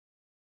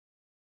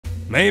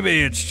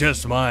Maybe it's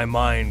just my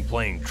mind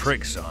playing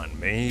tricks on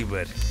me,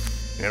 but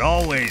it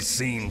always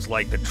seems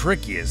like the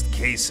trickiest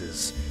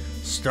cases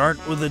start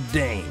with a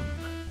dame.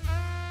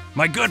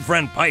 My good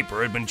friend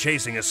Piper had been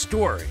chasing a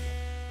story.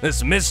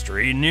 This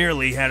mystery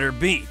nearly had her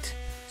beat,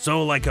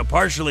 so like a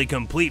partially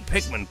complete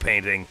pigment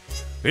painting,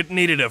 it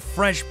needed a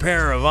fresh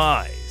pair of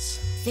eyes.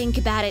 Think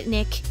about it,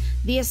 Nick.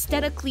 The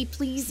aesthetically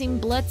pleasing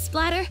blood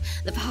splatter,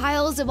 the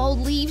piles of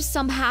old leaves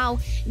somehow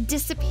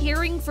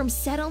disappearing from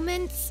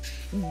settlements.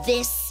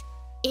 This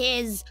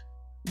is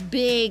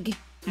big,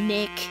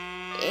 Nick.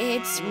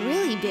 It's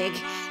really big.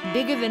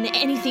 Bigger than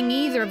anything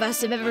either of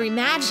us have ever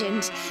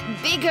imagined.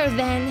 Bigger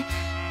than...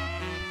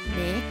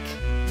 Nick?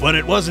 But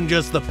it wasn't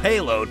just the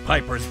payload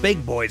Piper's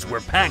big boys were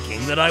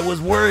packing that I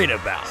was worried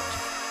about.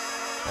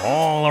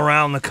 All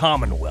around the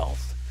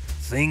Commonwealth,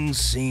 things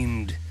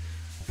seemed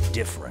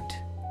different.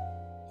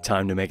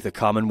 Time to make the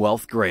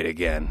Commonwealth great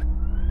again.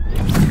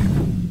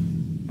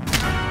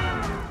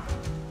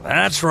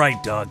 That's right,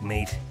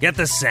 Dogmeat. Get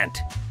the scent.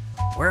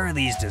 Where are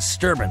these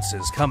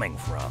disturbances coming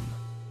from?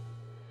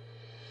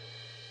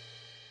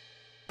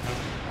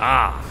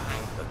 Ah,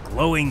 the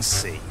glowing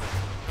sea.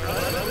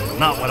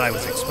 Not what I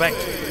was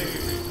expecting.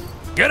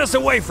 Get us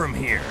away from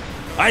here.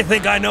 I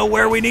think I know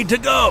where we need to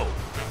go.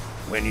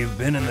 When you've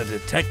been in the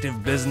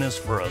detective business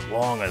for as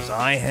long as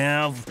I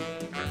have,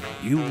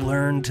 you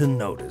learn to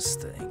notice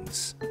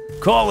things.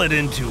 Call it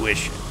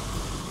intuition.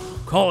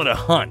 Call it a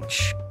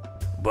hunch.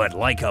 But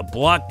like a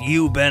blocked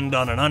U-bend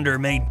on an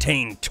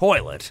under-maintained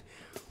toilet,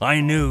 I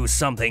knew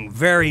something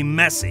very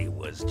messy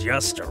was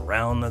just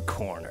around the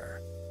corner.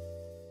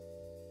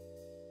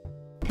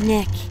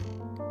 Nick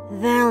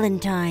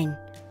Valentine,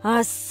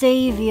 our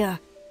savior.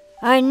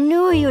 I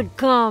knew you'd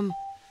come.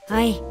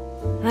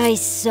 I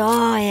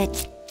saw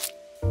it.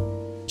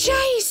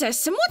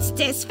 Jesus, and what's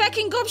this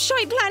fucking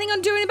gobshite planning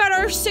on doing about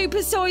our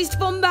super-sized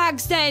fun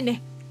bags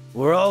then?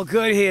 We're all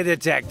good here,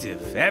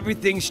 Detective.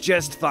 Everything's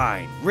just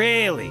fine.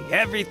 Really,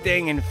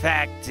 everything, in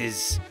fact,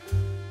 is...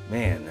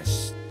 Man,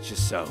 that's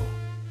just so...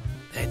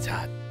 That's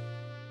hot.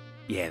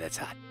 Yeah, that's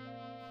hot.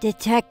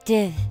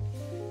 Detective,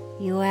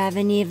 you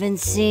haven't even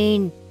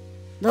seen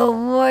the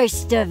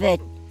worst of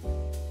it.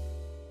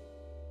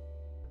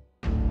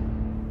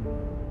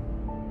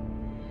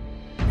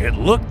 It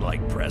looked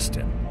like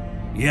Preston,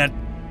 yet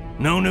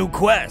no new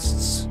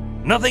quests,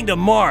 nothing to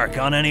mark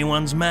on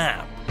anyone's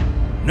map,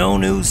 no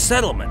new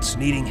settlements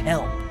needing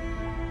help.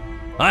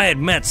 I had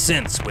met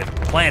since with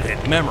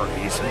planted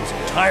memories whose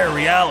entire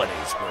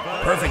realities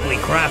were perfectly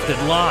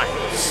crafted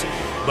lies,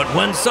 but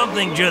when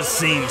something just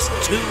seems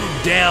too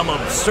damn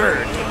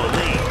absurd to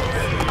believe,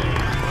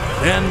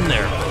 then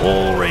their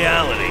whole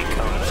reality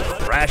comes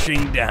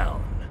crashing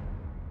down.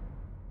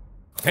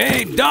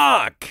 Hey,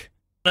 Doc!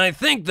 I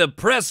think the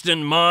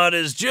Preston mod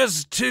is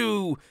just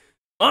too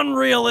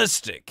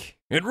unrealistic.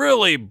 It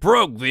really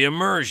broke the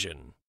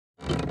immersion.